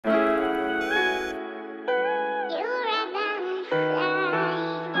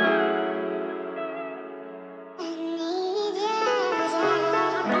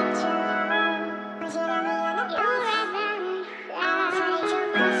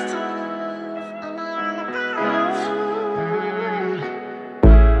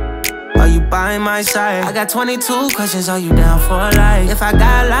by my side? I got 22 questions, are you down for life? If I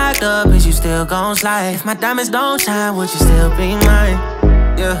got locked up, is you still gon' slide? If my diamonds don't shine, would you still be mine?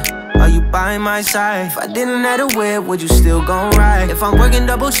 Yeah, are you by my side? If I didn't have a whip, would you still gon' ride? If I'm working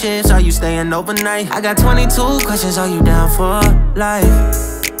double shifts, are you staying overnight? I got 22 questions, are you down for life?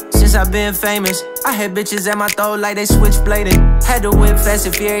 Since I've been famous, I had bitches at my throat like they switchbladed. Had to whip fast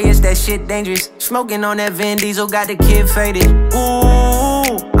and furious, that shit dangerous. Smoking on that Vin Diesel, got the kid faded.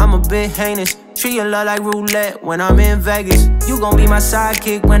 Ooh, I'm a bit heinous. Treat your love like roulette when I'm in Vegas. You gon' be my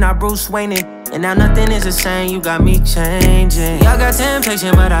sidekick when I Bruce Wayne it. And now nothing is the same, you got me changing. Y'all got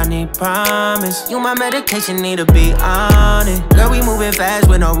temptation, but I need promise. You my medication, need to be on it. Girl, we moving fast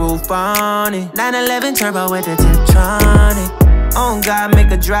with no roof on it. 911 turbo with the Tiptronic. On God, make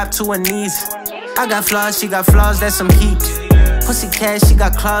her drop to her knees. I got flaws, she got flaws, that's some heat. Pussy cat, she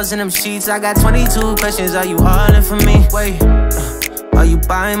got claws in them sheets. I got 22 questions, are you all in for me? Wait, are you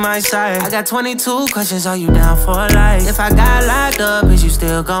by my side? I got 22 questions, are you down for life? If I got locked up, is you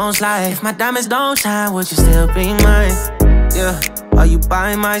still gon' slide? If my diamonds don't shine, would you still be mine? Yeah, are you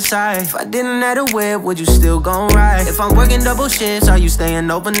by my side? If I didn't have a whip, would you still gon' ride? If I'm working double shifts, are you staying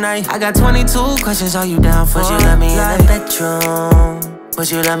overnight? I got 22 questions, are you down for life? Would you let me in the bedroom?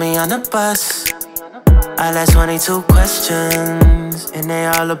 Would you let me on the bus? I got 22 questions, and they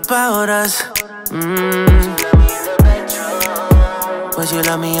all about us. Would you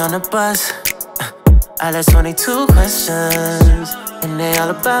love me on the bus? I got 22 questions, and they all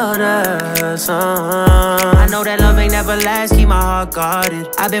about us. I know that love ain't never last, keep my heart guarded.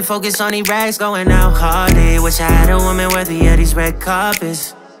 I've been focused on these racks, going out hard. Wish I had a woman worthy of these red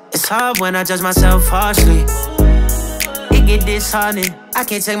carpets. It's hard when I judge myself harshly. It get disheartening. I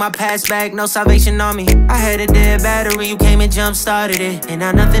can't take my past back, no salvation on me. I had a dead battery, you came and jump started it. And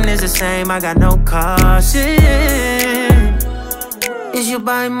now nothing is the same, I got no caution. Is you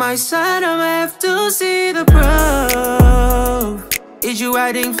by my side? I'ma have to see the proof. Is you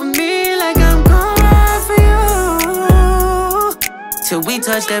riding for me like I'm gon' ride for you? Till we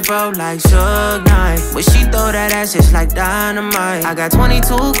touch that bro like Suge Knight. When she throw that ass, it's like dynamite. I got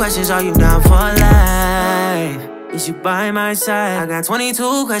 22 questions, are you down for life? Is you by my side? I got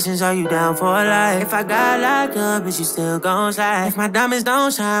 22 questions, are you down for life? If I got locked up, is you still gon' slide? If my diamonds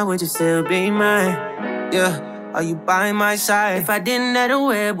don't shine, would you still be mine? Yeah. Are you by my side? If I didn't have a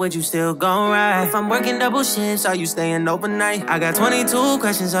whip, would you still gon' ride? If I'm working double shifts, are you staying overnight? I got 22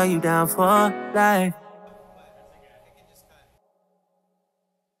 questions, are you down for life?